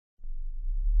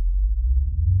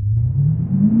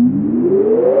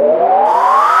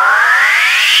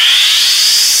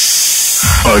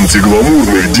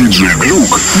Антигламурный диджей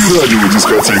Глюк и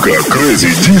радиодискотека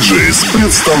Crazy DJs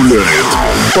представляет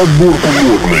подборку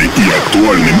модной и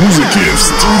актуальной музыки в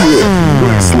стиле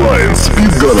Bassline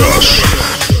Speed Garage.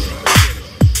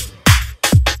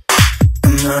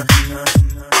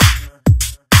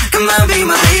 Come on, be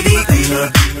my baby.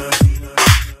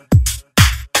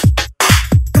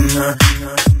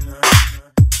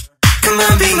 Come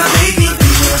on, be my baby.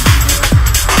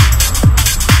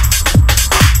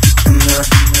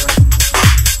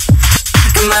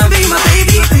 Come on, be my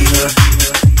baby.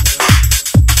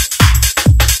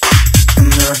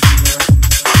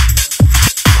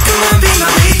 Come on, be my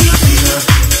baby.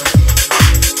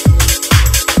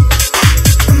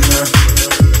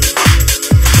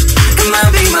 Come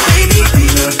on, be my baby.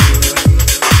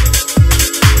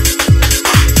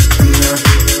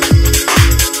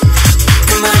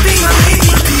 Come on, be my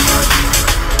baby.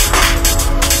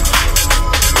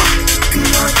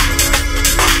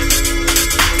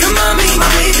 Come on, be my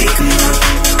baby. Come on.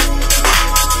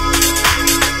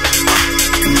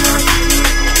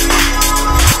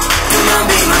 Come on,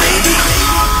 be my baby.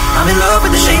 I'm in love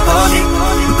with the shape of you.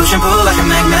 We push and pull like a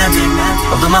magnet.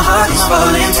 Although my heart is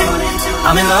falling too.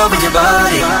 I'm in love with your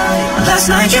body. Last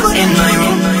night you were in my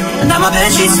room, and now my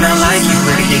bedsheets smell like you.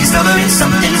 Every day discovering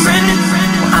something brand new.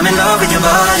 I'm in love with your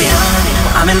body.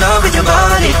 I'm in love with your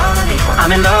body.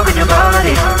 I'm in love with your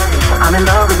body. I'm in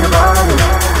love with your body.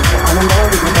 I'm in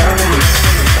love with your body.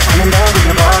 I'm in love with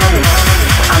your body.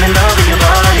 I'm in love with your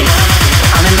body.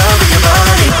 I'm in love with your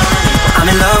body. I'm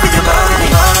in love with your body.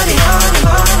 Body, body, body, body,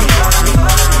 body.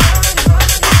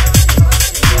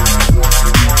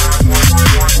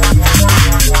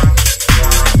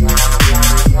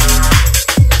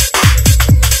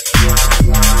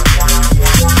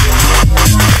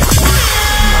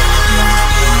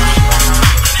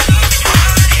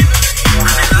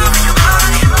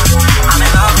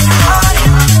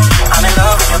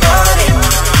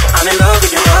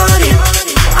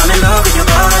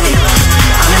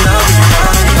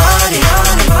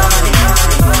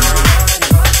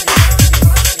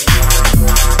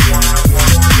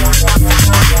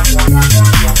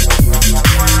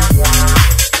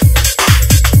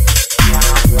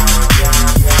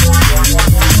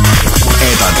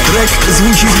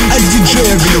 Звучит от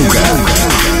диджея Глюка.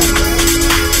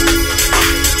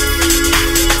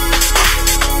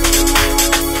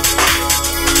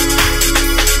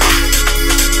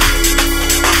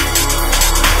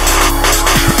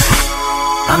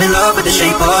 I'm in love with the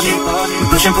shape of you. We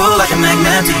push and pull like a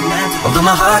magnet. Although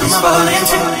my heart is falling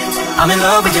too. I'm in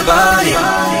love with your body.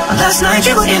 Last night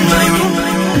you were in my room,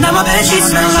 and now my bedsheets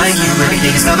smell like you. Every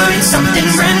day discovering something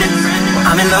brand new.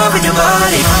 I'm in love with your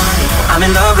body. I'm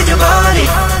in love with your body.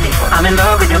 I'm in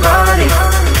love with your body.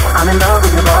 I'm in love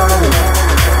with your body.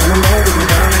 I'm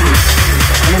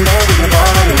in love with your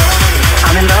body.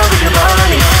 I'm in love with your body. I'm in love with your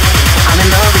body. I'm in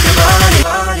love with your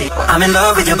body. I'm in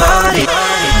love with your body.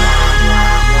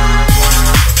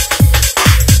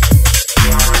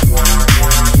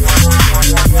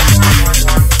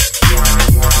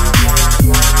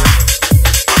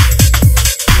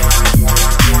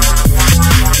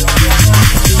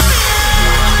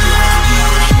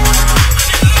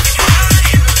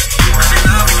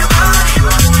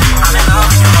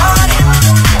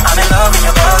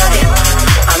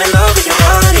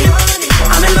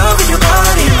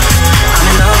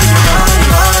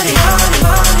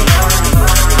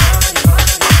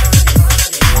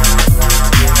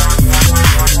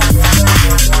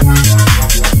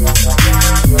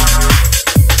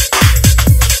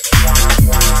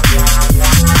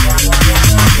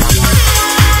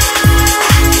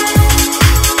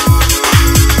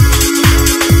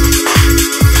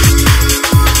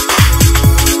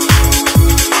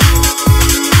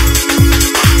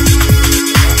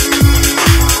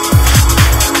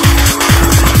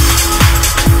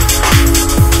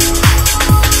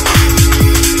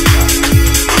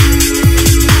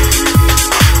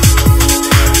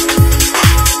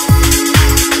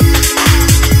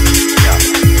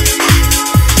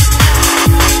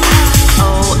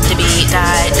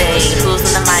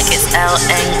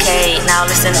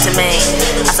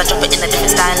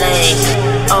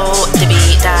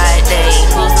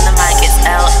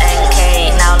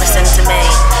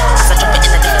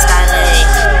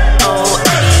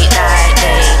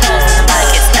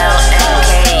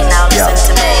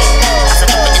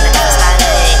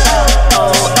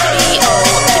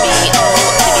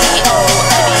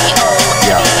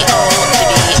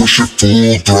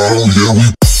 Full throttle, yeah, we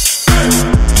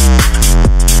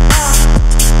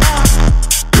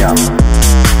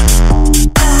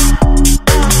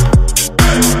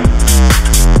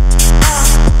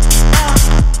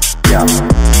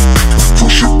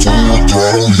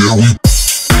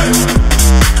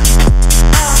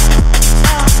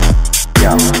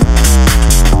Full throttle,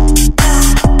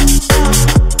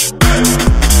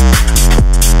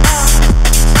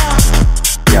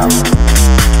 yeah, we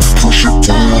push it full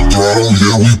throttle, yeah, we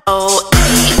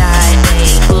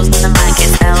full throttle,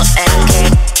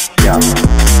 yeah,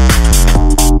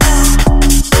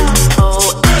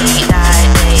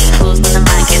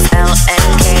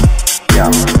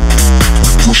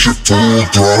 we push it full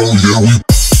throttle, yeah, we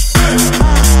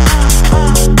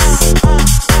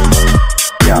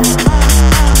yeah, we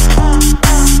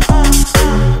push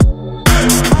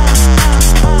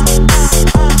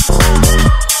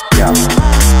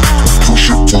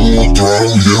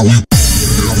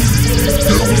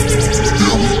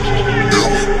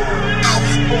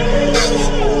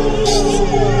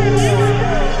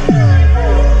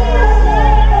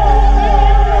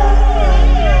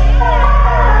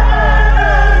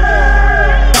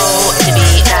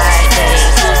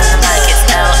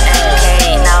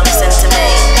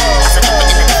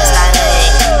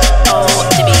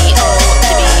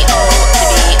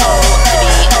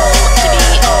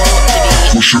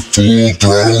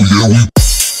full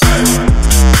throttle,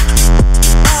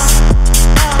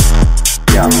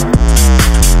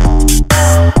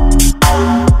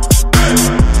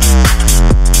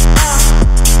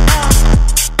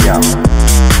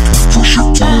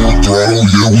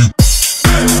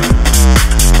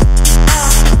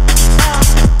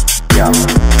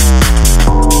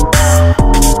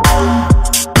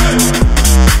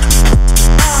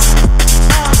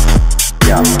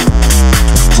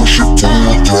 yeah,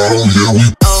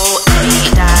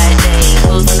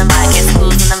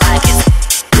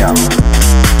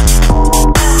 we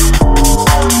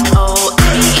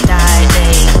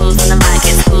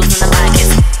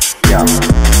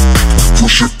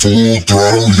push it full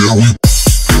throttle, yeah, we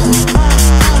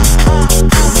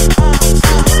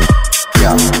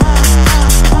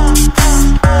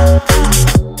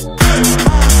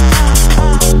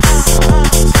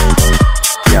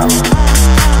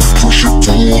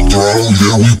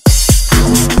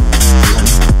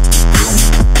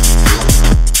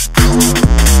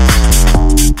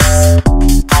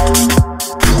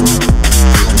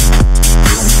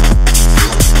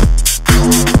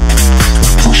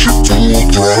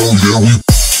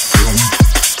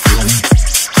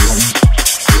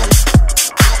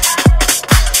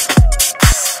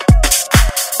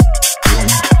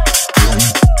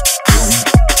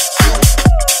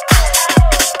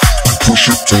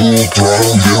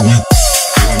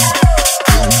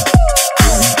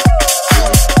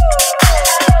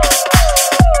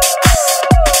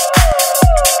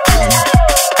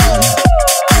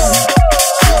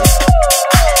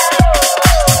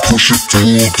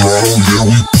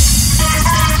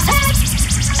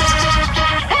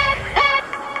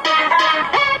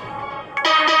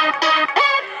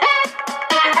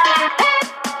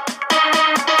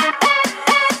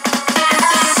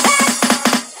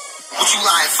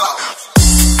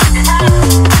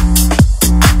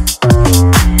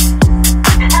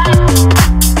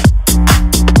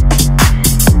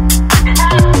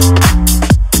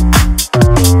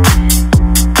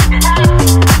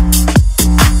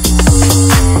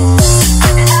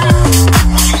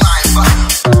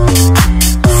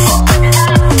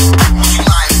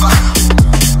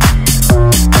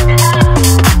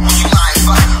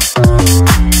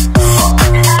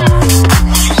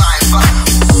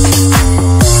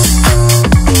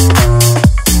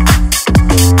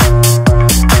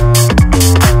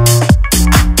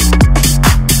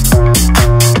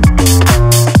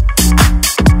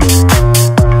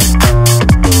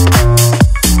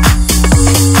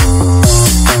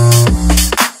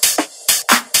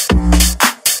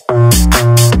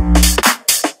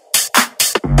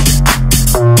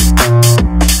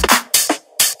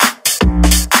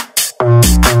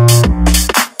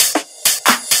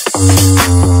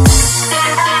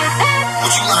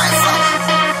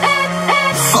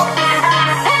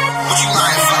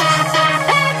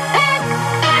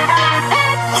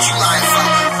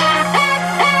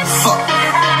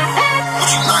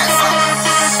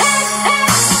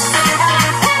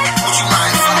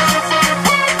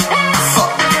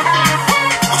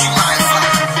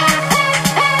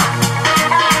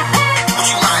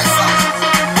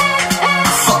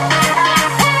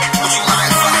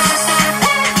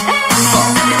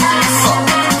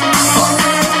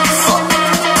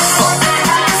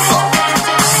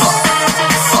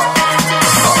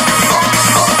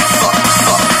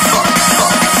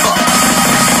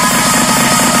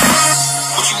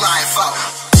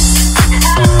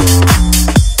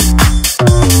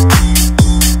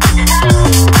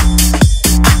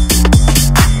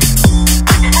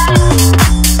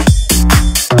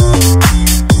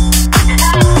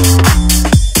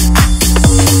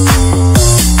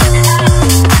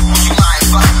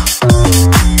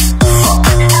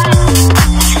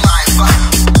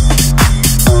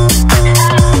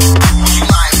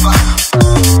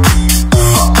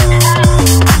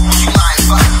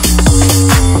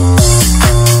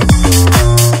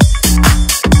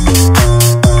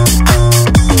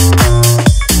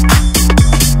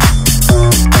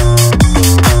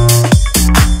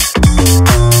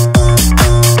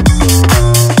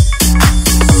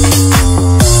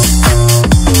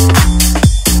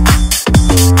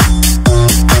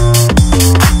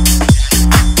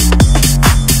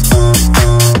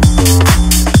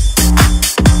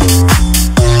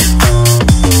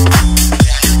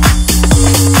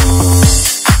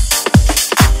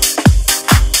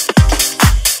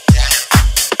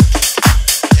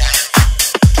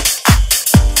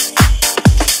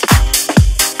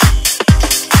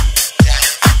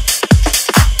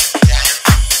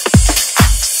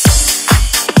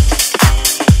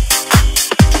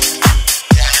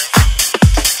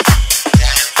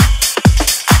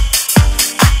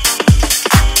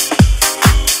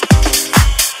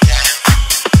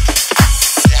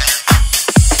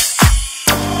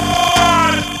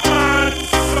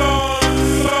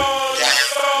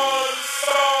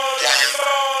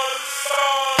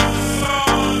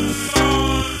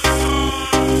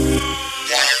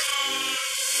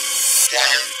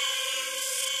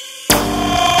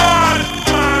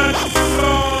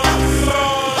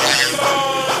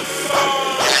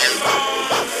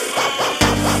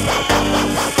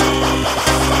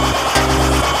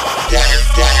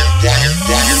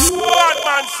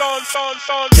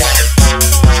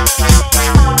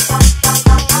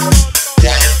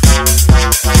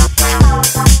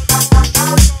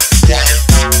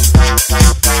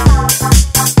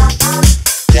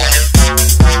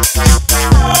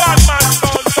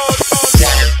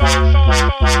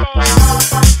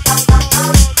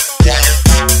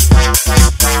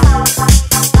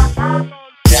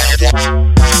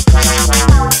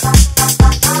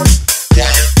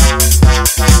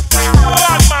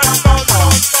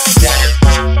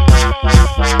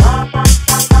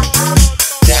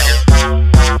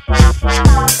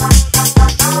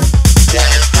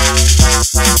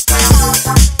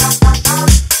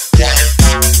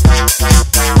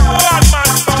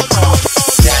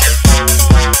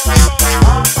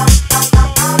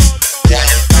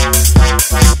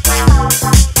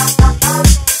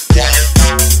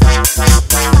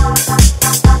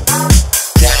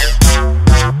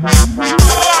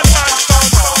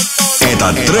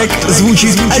Трек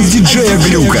звучит от диджея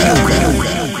Глюка.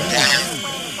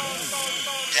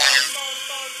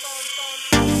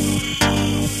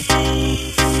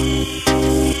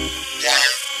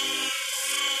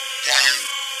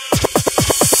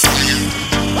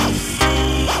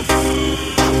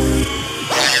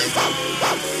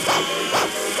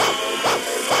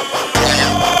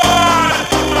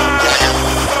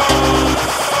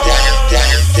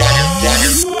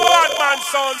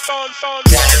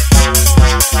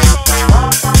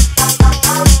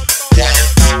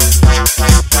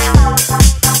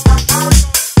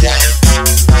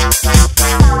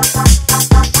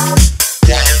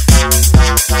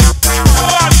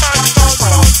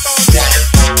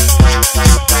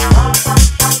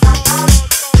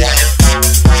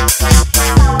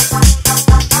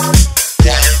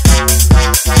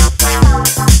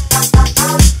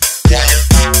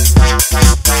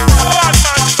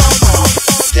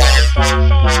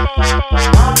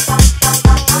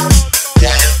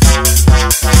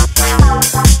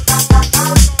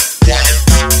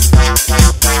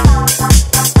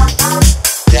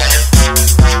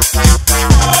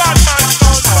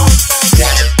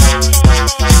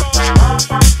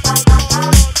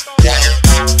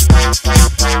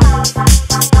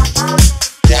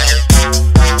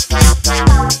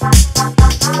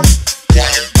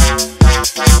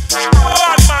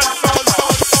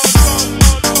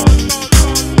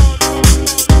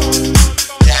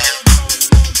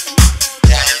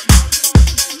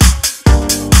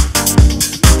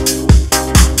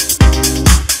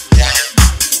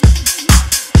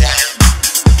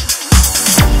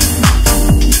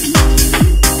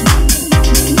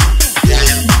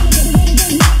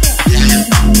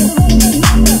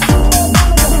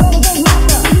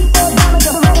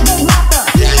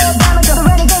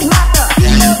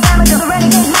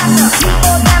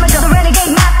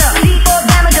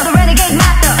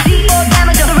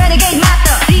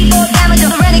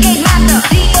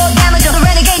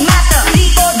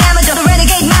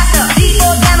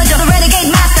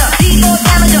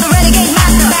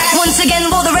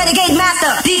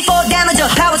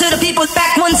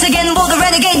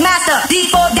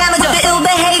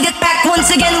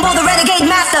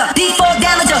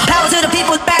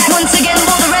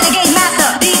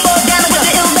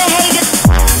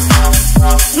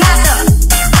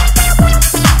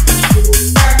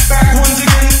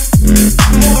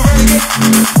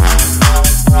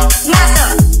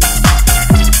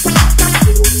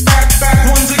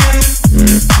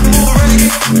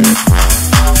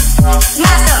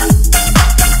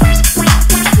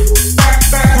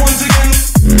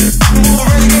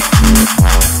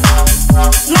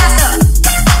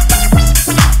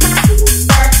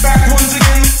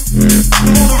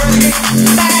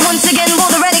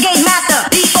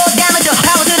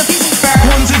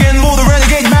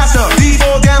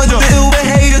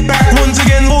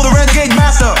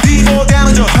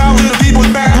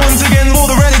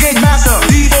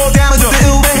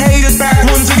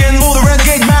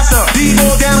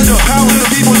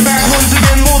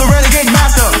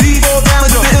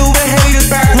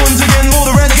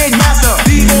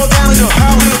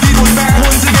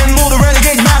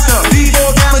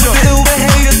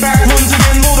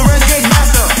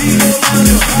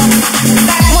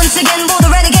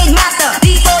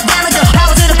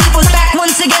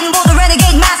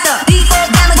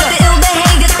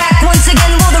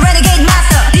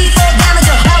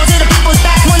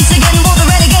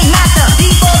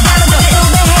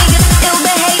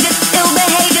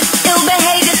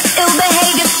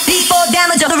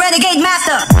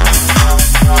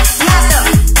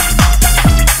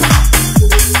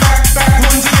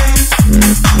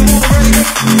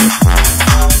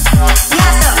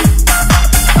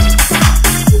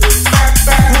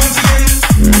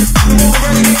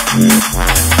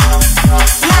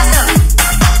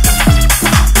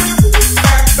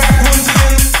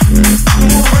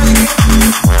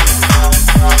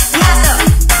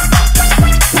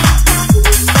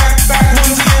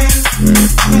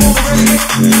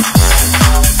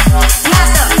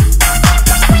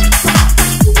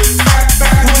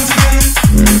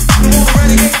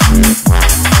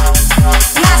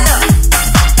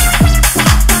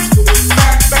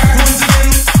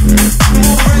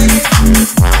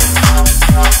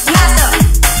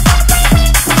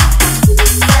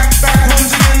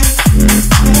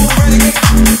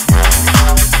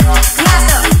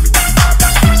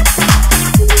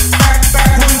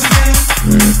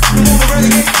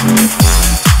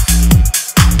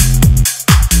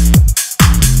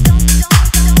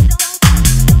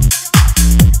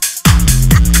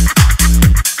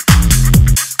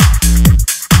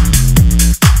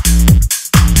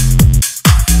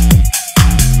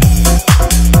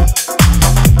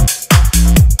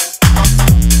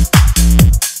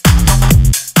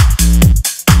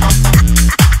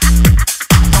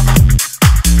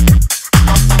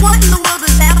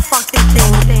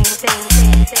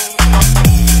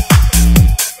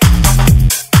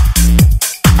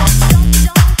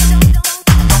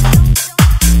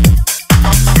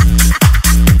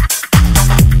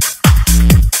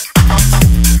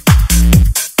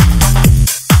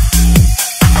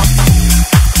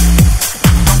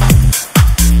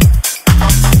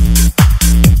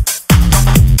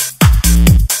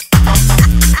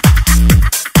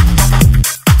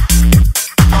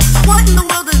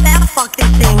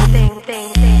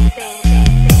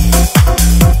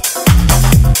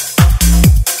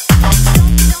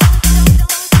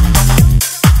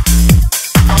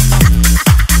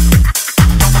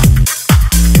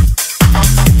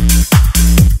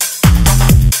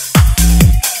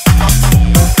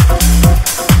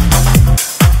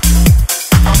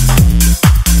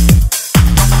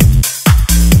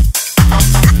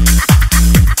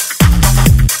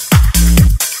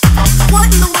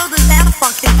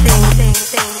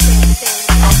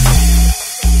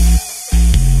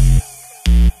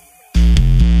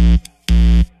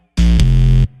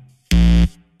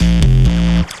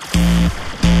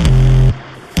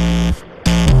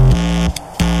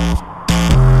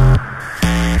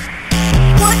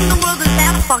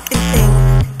 fucking thing.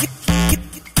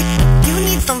 You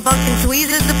need some fucking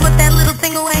tweezers to put that little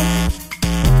thing away?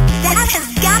 That has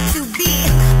got to be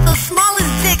the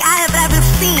smallest dick I have ever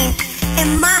seen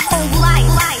in my whole life.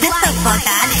 Get the fuck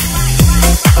out of here.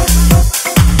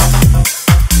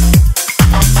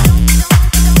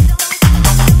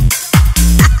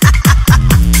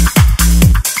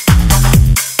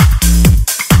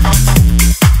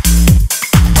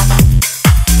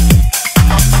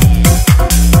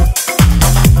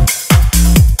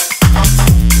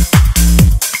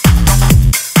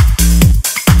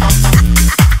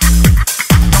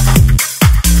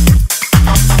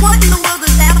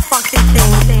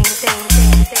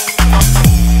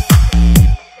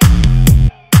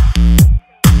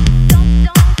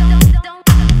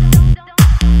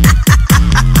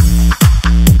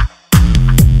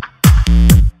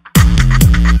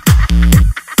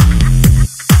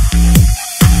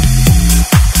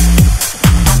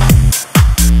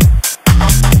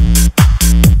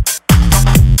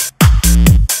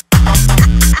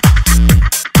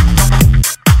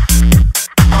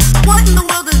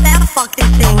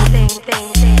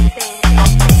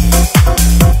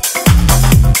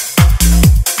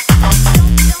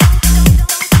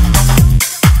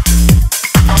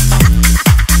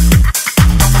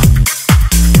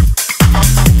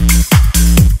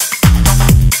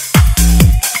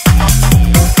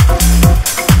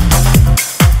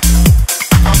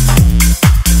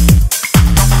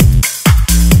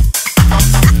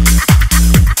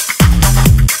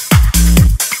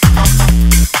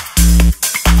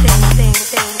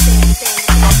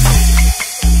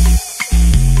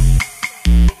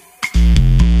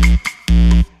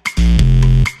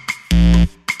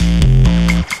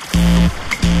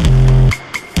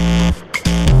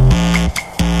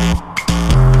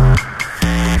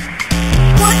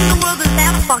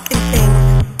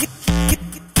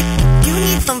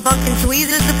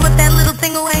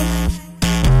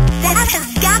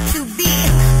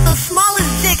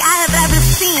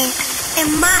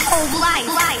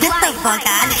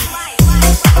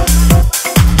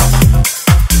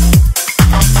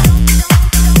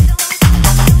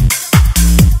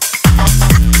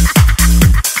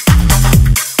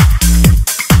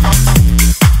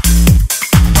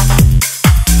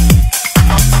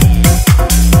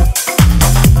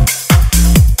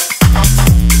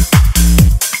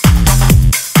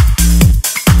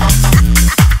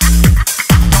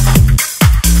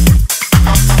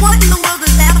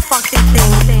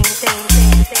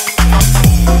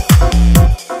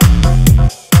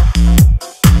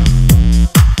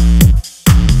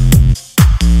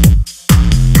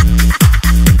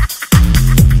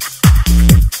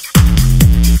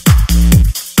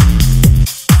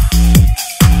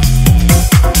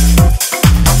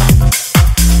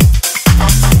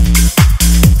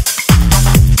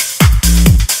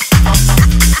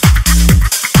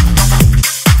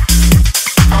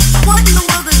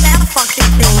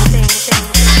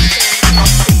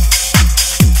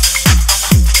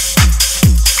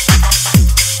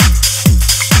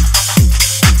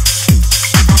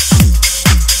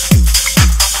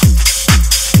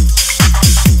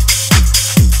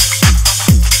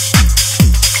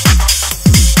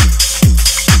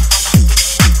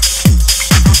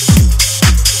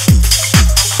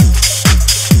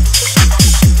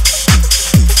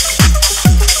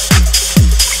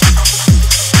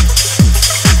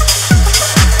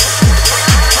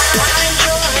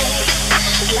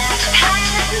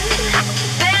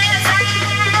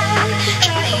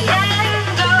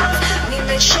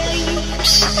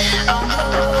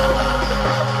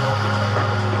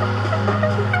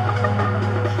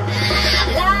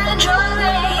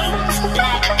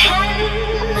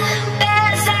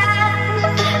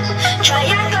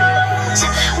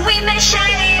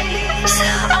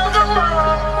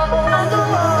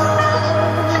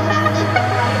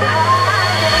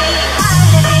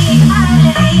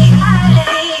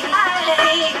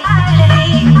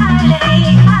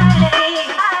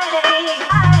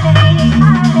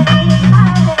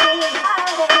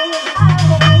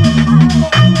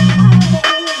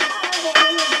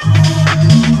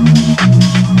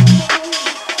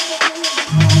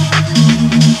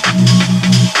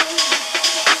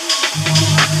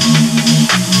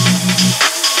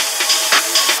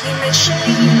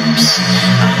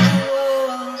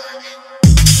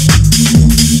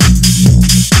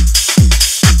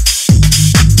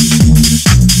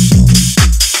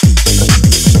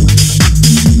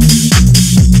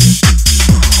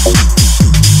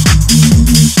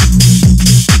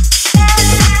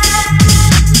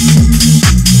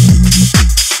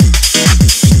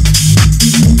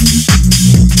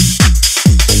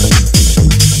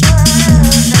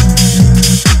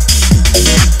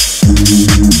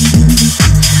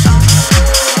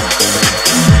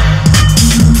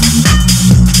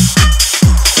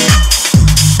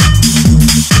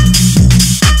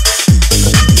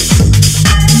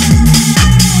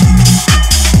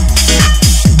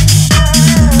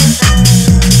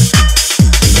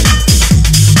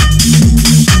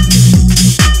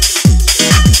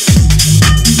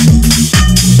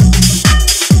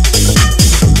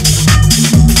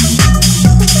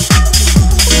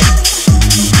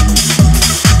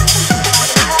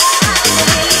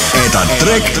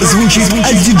 Трек звучит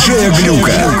от диджея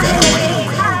Глюка.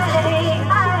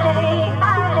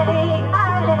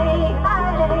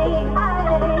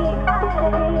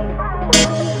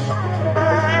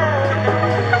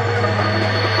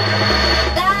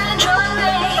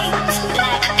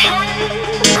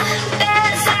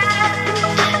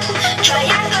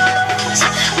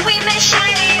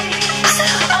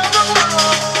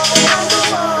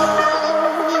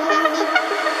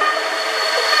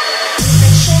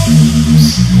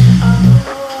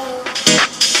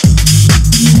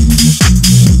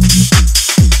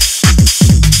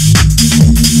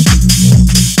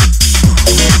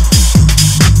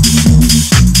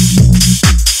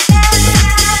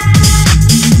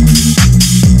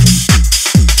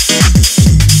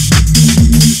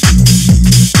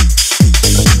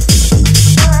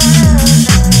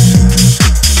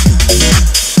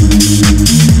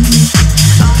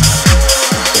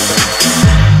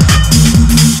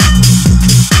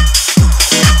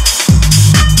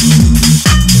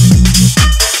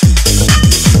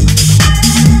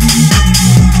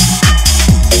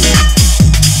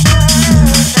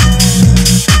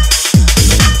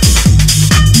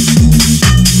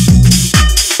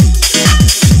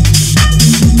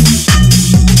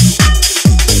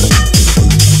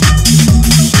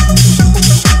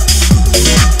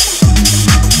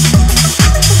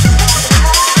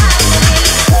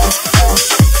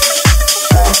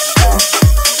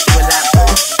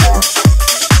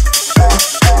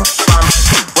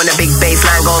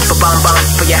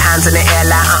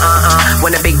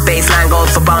 When the big bass line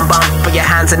goes for bum bum, put your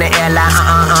hands in the air like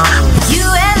You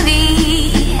and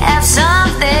me have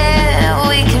something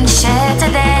we can share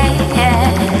today.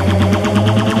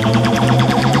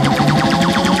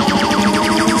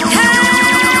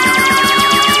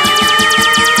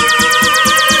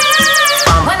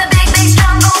 When the big bass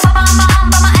drum goes for bum bum,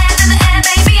 put my hands in the air,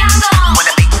 baby, I'm gone. When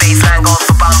the big bass line goes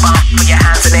for bum bum, put your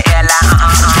hands in the air like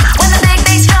When the big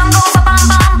bass drum goes for bum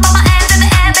bum, put my hands in the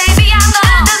air, baby, I'm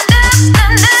gone.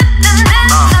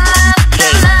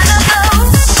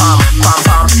 Pump,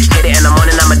 pump, hit it in the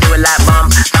morning, I'ma do it like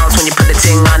bump. Bounce when you put the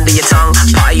ting under your tongue.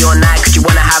 Party all night, cause you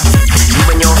wanna have you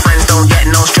and your friends, don't get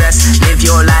no stress. Live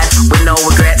your life with no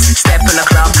regrets. Step in the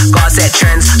club, gotta set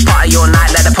trends. Party all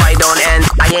night, let the party don't end.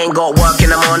 I ain't got work in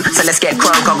the morning, so let's get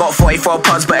crunk. I got 44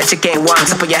 pods, but a chick ain't one.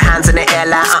 So put your hands in the air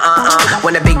like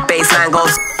When the big bass line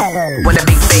goes, when the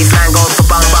big bass line goes for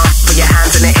bum bum, put your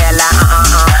hands in the air like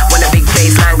When the big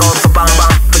bass line goes for bum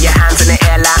bum, put your hands in the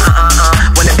air like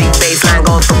When the big bass line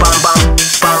goes for bum bum,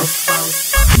 bum.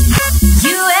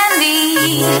 You and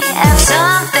me have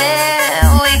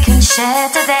something we can share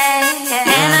today.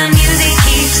 And the music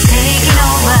keeps taking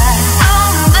over.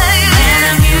 Oh, baby. And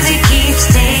the music keeps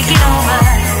taking over.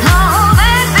 Oh,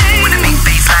 baby. When the big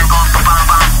bass line goes for bum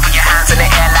bum, put your hands in the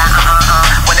air like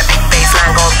When the big bass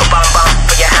line goes for bum bum,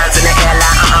 put your hands in the air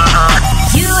like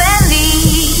You and me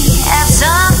have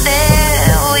something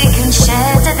we can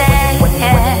share today.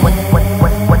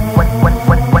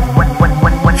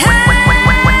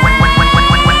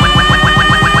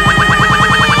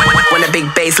 When the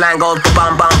big bass line goes for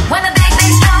bum bum. When the big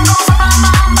bass drum goes for bum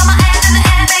bum, put my hands in the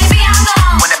air, baby, I'm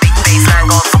gone. When the big bass line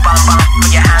goes for bum bum,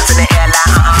 put your hands in the air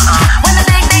like When the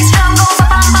big bass drum goes for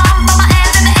bum bum, put my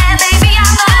hands in the air, baby,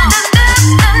 I'm gone.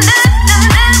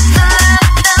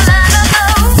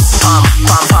 Pump,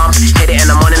 pump, pump, hit it in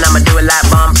the morning, I'ma do it like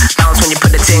bump. Bounce when you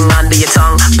put the ting under your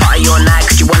tongue. Party all night,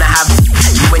 cause you wanna have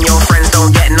you and your friends,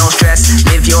 don't get no stress.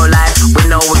 Live your life with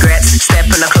no regrets. Step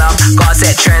in the club, gotta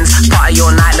set trends. Party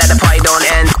all night, let the party don't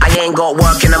end. I ain't got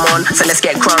work in the morning, so let's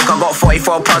get crunk. I got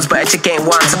 44 pods, but a chick ain't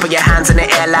one. So put your hands in the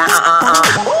air like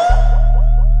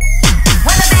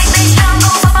When the big bass drum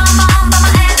goes for bum bum, put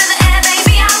my hands in the air,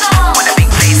 baby, I'm gone. When the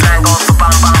big bass line goes for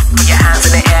bum bum, put your hands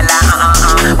in the air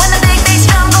like When the big bass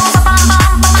drum goes for bum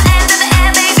bum, put my hands in the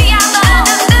air, baby, I'm gone.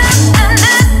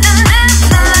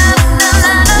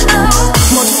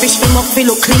 Mud fish him up, feel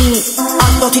look clean.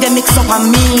 All dirty them mix up on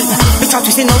me. Because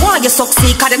we see no one you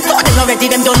succeed. Cause them know them already,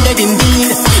 them done dead in bean.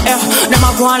 Them a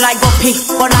go on like guppy.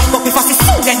 But like guppy fast, it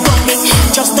soon get guppy.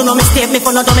 Just do no mistake, me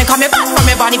for no dummy. Cause me back from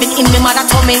me body, even in me mother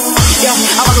tummy. Yeah,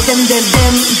 I want to them.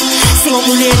 Sing up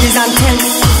the ladies and tell.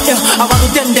 Yeah, I want to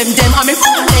them. I mean,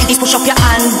 ladies, push up your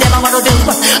hand. Them, I want to them.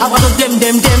 I want to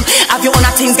them. Have your own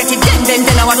things, get it them.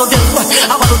 I want to them.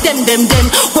 I want to them.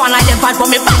 Go on like them bad, but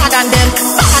me better than them.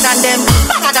 Better than them.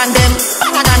 Better than them.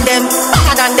 Better than them.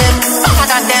 Better than them. Better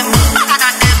than them. Better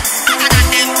than them. Better than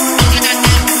them. Better than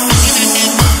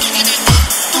them.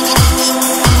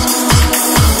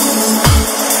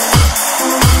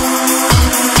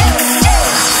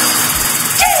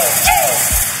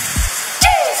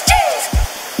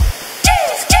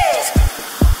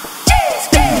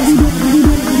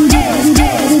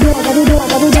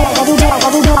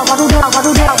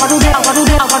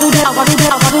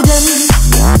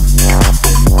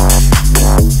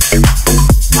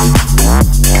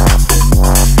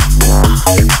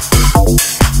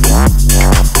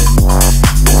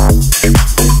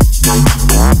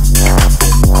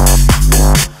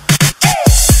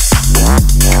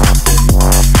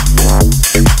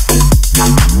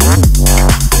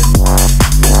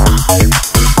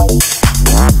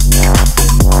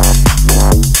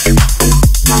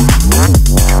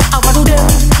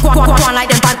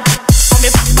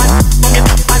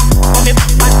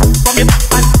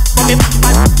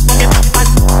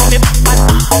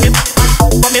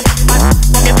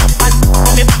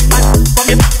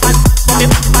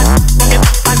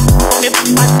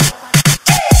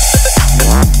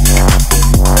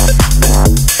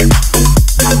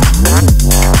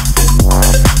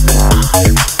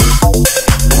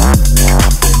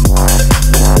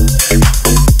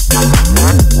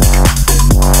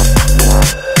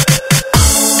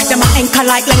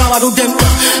 what do them?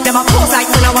 Them a pose like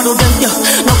when I what do them?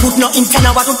 No good, no intent,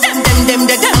 I what do them? Them,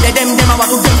 I what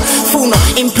do them? Funo,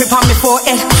 imprint on me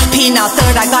forehead. Pina,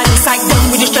 third, I got inside them.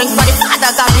 With the strength by the father,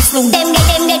 God, we slew them.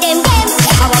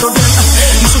 I what do them?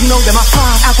 You should know them a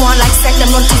fast. I go on like set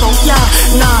them run to go, yeah.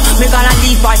 Nah, me gonna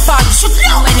leave by far. You should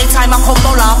know anytime I come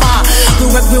down la bar. You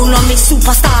rep real on me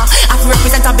superstar. I can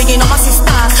represent a beginning of my sister.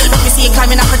 Love me see you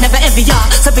climbing, I could never envy ya.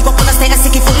 So big up on the stage and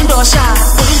stick it full indoor shot.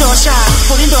 Full indoor shot,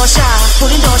 full indoor shot,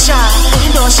 full indoor shot, full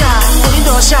indoor shot, full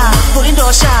indoor shot, full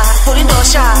indoor shot, full indoor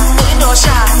shot, full indoor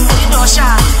shot, full indoor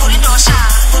shot, full indoor shot,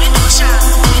 full indoor shot,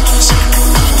 full indoor shot, full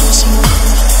indoor shot.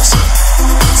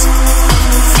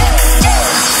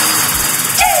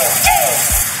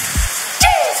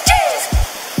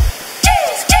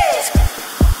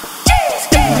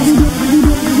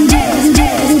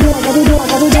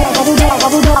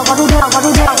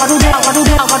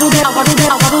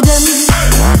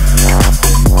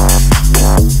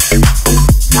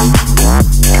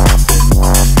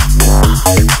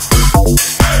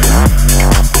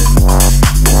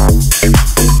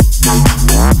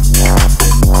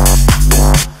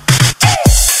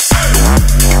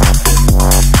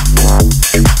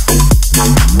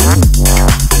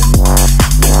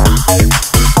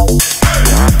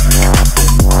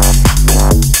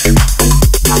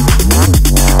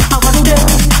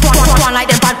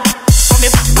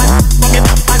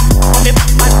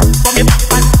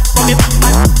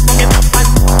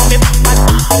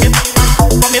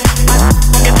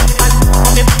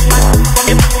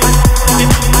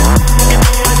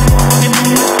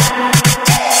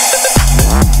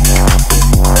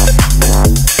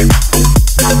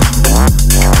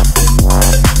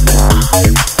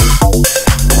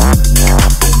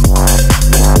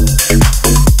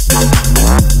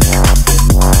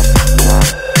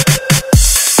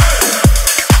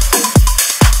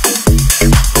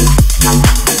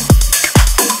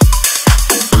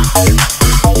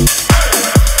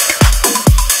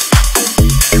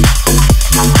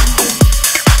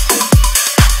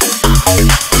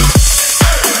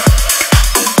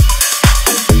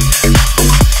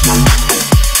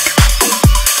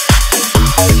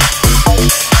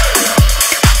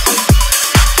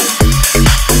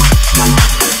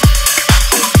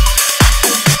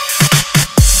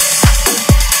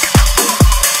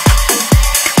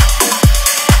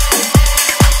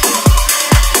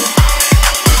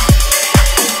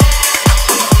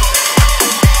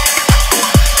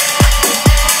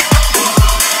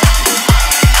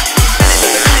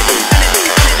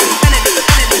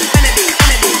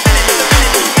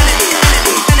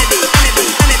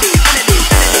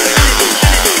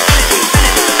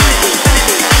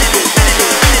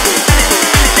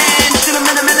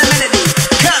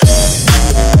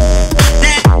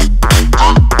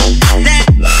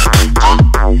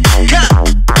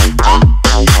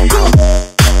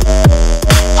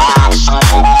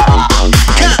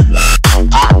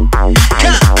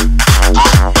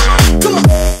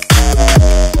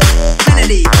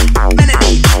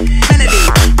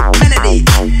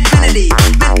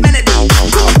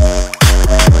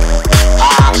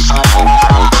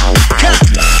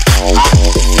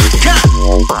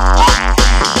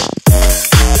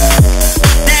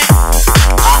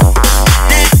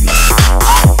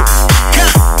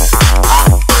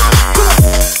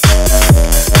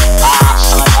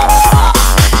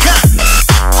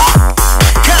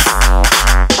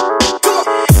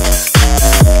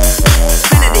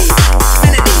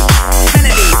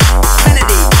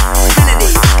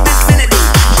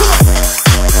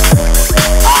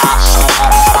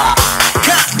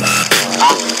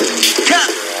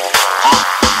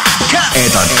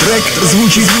 Трек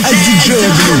звучит от диджея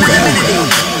Глюка.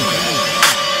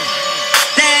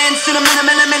 Dance to the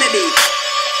melody.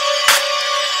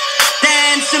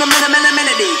 Dance to the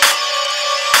melody.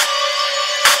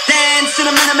 Dance to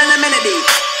the melody.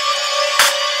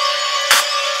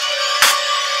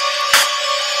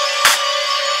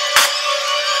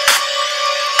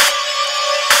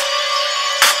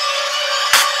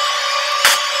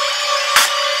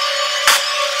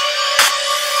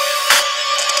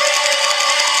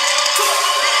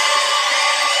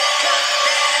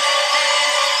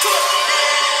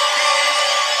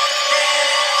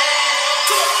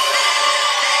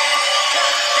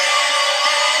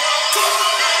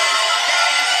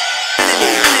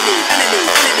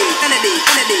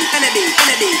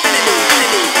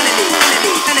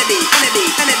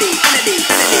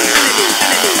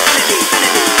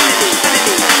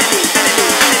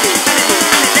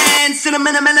 Dance to the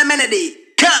melody.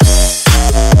 Come.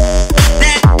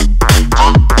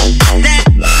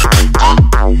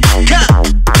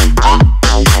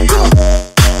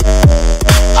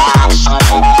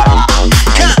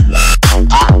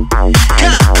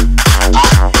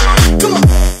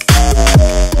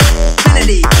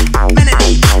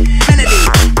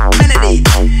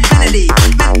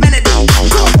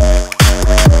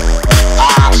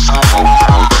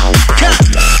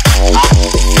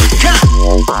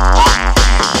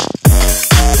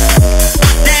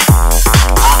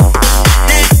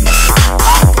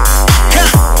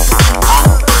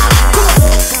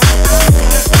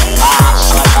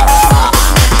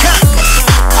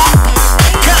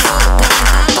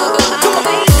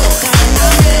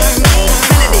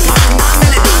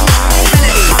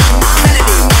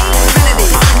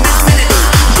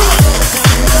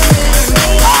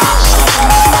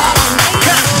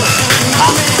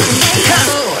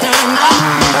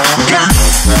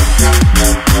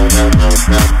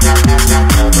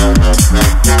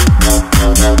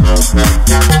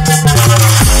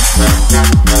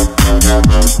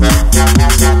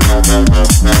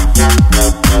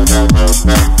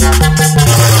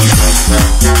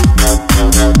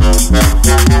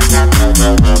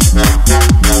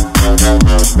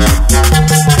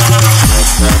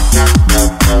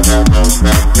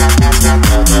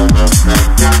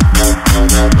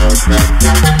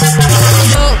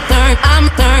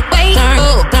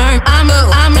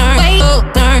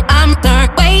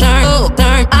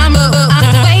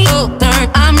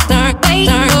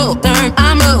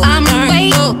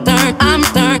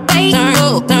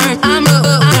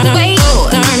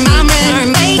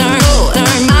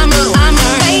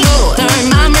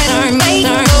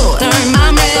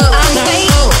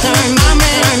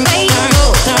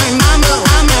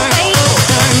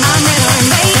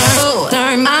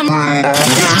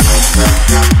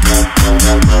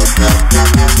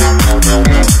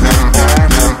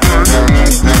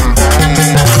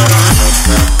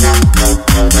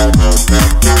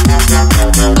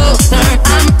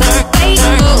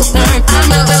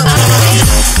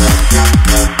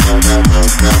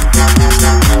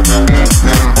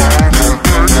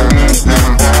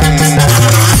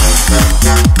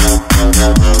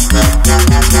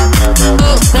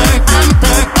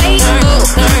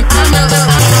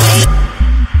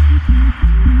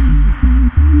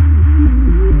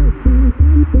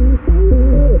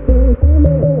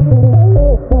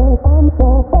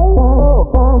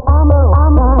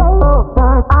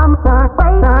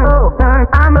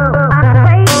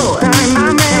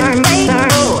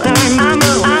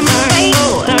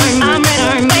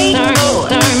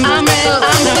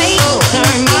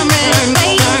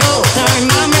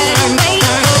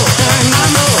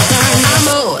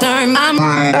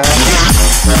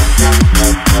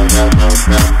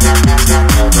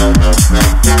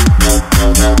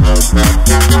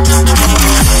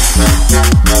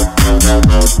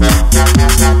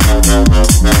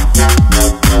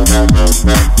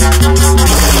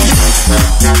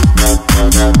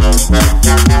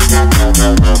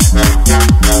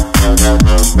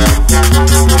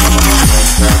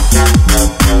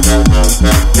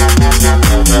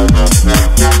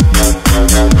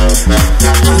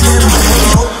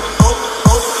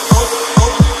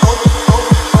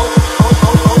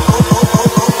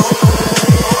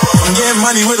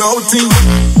 Money with the whole team.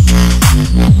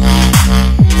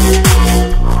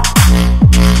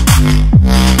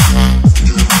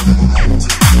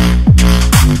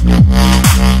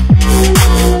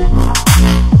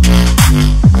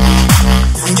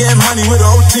 I'm getting money with the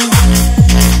whole team.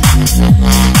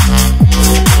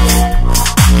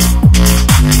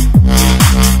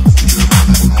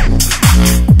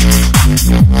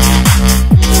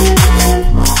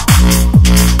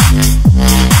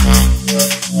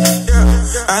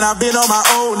 And I've been on my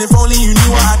own. If only you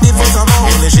knew what I did for some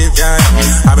ownership, yeah.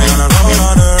 I've been on the road,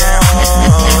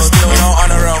 but still no on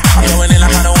the road. I'm going in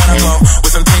like I don't wanna go.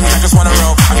 With some things I just wanna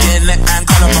roll. I'm getting neck and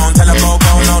collarbone. Tell her go,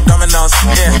 no dominoes,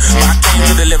 yeah. But I came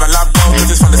to deliver love gold,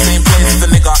 cause it's from the same place as the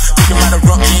nigga. Talking about the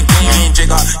rock, you ain't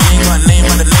jigger. You ain't got a name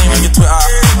by the name on your Twitter.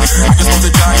 I just want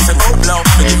to jar, he said go blow.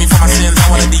 Forgive me for my sins, I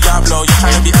want a Diablo. You're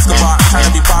trying to be Escobar, I'm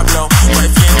trying to be Pablo. But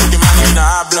if you ain't talking money, you know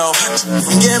I blow.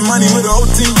 I'm getting money with the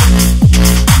whole team.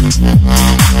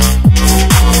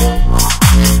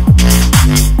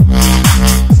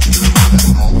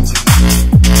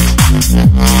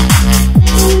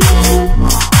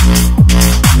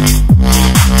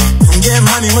 I'm getting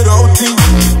money with the whole team.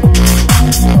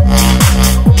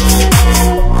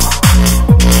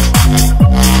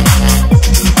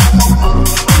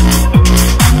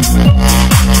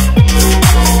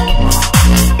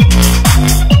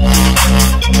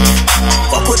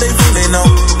 Fuck what they think they know.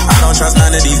 I don't trust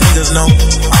none of these niggas, no.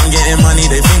 I'm getting money,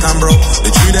 they think I'm broke.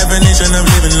 The true definition of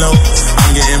living low.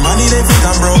 I'm getting money, they think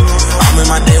I'm broke. I'm in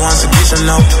my day one tradition,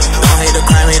 no. Don't hate the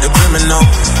crime, hate the criminal.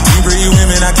 Two pretty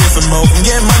women, I kiss them both. I'm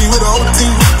getting money with the whole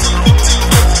team.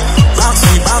 Bounce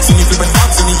to me, flip it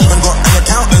out to me. Even got an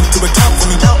accountant to account for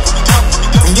me.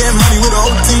 I'm getting money with the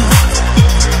whole team.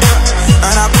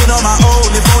 And I've been on my own.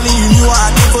 If only you knew what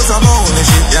I did for some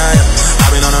ownership, yeah.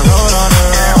 I've been on the road,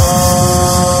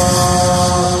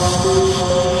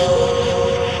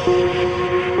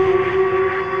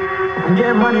 I'm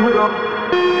getting money with all.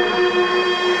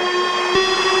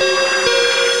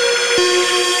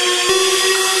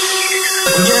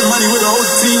 I'm getting money with the whole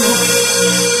team.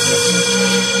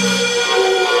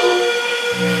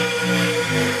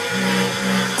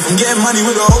 I'm getting money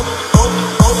with the whole.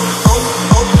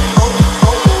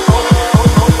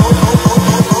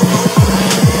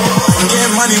 I'm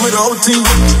getting money with the whole team.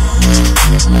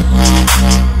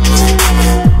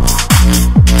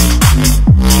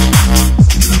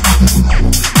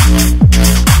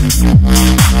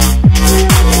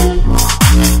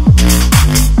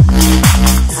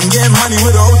 I'm getting money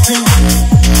with the whole team.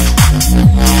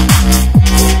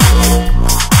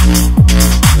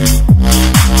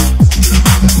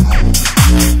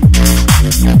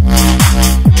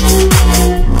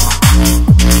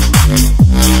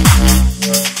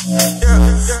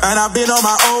 And I've been on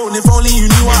my own. If only you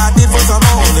knew what I did for some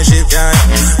ownership, yeah.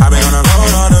 I've been on the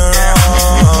road,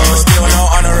 but still no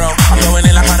on the road. I'm going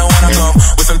in like I don't wanna go.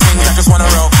 With some things I just wanna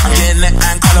roll. I'm getting neck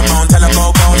and collarbone. Tell her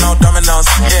go, no dominoes,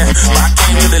 yeah. But I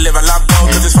came to deliver love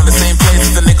gold, cause it's from the same place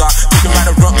as the nigga. Talking about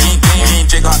the rock, you ain't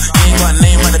jigger. You ain't got a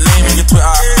name by the name on your Twitter.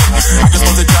 I just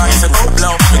want to jar, he said go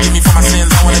blow. Forgive me for my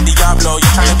sins, I want a Diablo.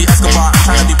 You're trying to be Escobar, I'm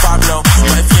trying to be Pablo.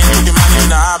 But if you ain't talking money, you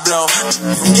know I blow.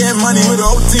 I'm getting money with the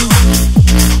whole team.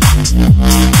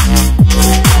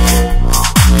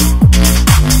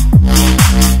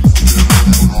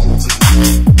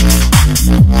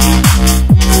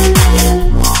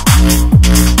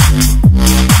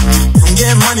 I'm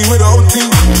getting money with the whole team.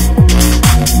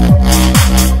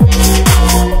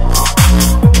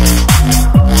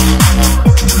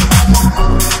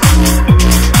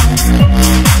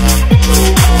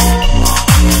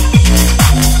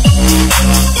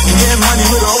 I'm getting money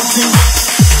with the whole team.